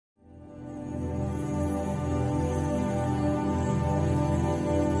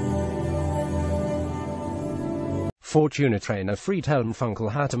Fortuna trainer Friedhelm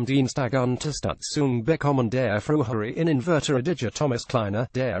Funkel hat am Dienstag Unterstützung bekommen der Frühere in Inverteridige Thomas Kleine,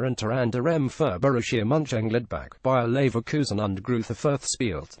 der unter anderem für Borussia Mönchengladbach, Bayer Leverkusen und Greuther Fürth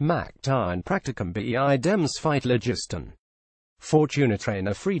spielt, macht ein Praktikum bei dem Zweitligisten. Fortuna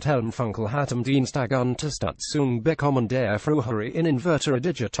trainer Friedhelm Funkel hat am Dienstag Unterstützung bekommen der Frühere in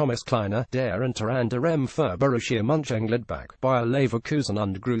Inverteridige Thomas Kleine, der unter anderem für Borussia Mönchengladbach, Bayer Leverkusen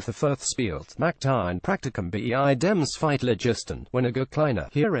und Greuther Fürth spielt, macht ein Praktikum bei dem Zweitligisten. Weniger Kleine,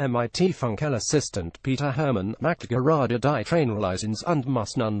 hier MIT Funkel Assistant Peter Hermann, macht gerade die Trainerlizenz und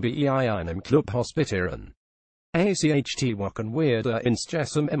muss nun bei einem Club hospitieren. ACHT wochen wieder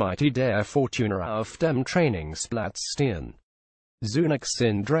insgesamt MIT der Fortuna auf dem Trainingsplatz stehen. Zunächst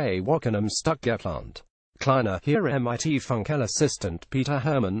in 3 Wochen am Stück geplant. Kleine, hier MIT Funkel Assistant Peter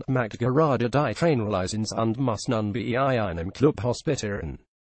Hermann, macht gerade die Trainerlizenz und muss nun bei einem Club hospitieren.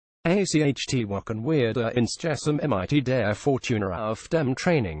 ACHT wochen wieder insgesamt MIT der Fortuna auf dem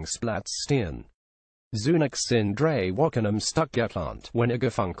Trainingsplatz stehen. Zunächst in 3 Wochen am Stück geplant.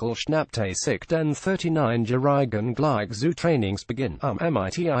 Weniger Funkel schnappte sich den 39-jährigen gleich zu Trainingsbeginn am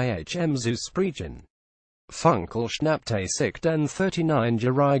MIT zu sprechen. Funkel schnappte sich den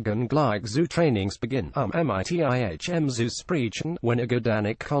 39-jährigen gleich zu Trainingsbeginn am MIT zu sprechen. Weniger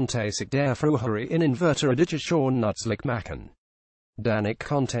danach konnte sich der Frühere in Inverteridige schon nützlich machen. Danach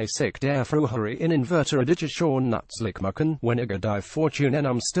konnte sich der Frühere in Inverteridige schon nützlich machen. Weniger die Fortuna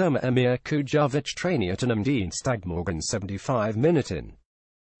am Stürmer Emir Kujovic trainierten am Dienstagmorgen 75 Minuten.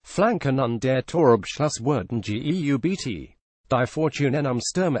 Flanken und der Torabschluss wurden geubt. Die Fortuna am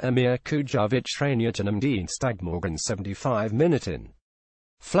Stürmer Emir Kujovic trainierten am Dienstagmorgen 75 Minuten.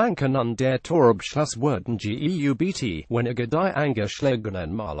 Flanken und der Torabschluss wurden geubt. Weniger die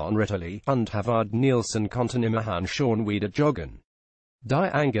angeschlagenen Marlon Ritterli und Havard Nielsen konnten immerhin schon wieder joggen. Die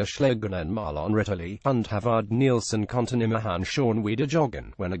angeschlagenen Marlon Ritterli und Havard Nielsen konnten immerhin schon wieder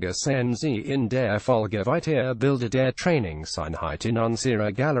joggen. Weniger sehen sie in der Folge weiter Bilder der Trainingseinheit in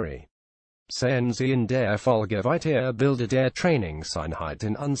unserer Galerie. Sehen Sie in der Folge weiter Bilder der Trainingseinheit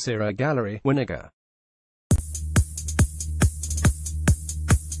in unserer Galerie. Weniger.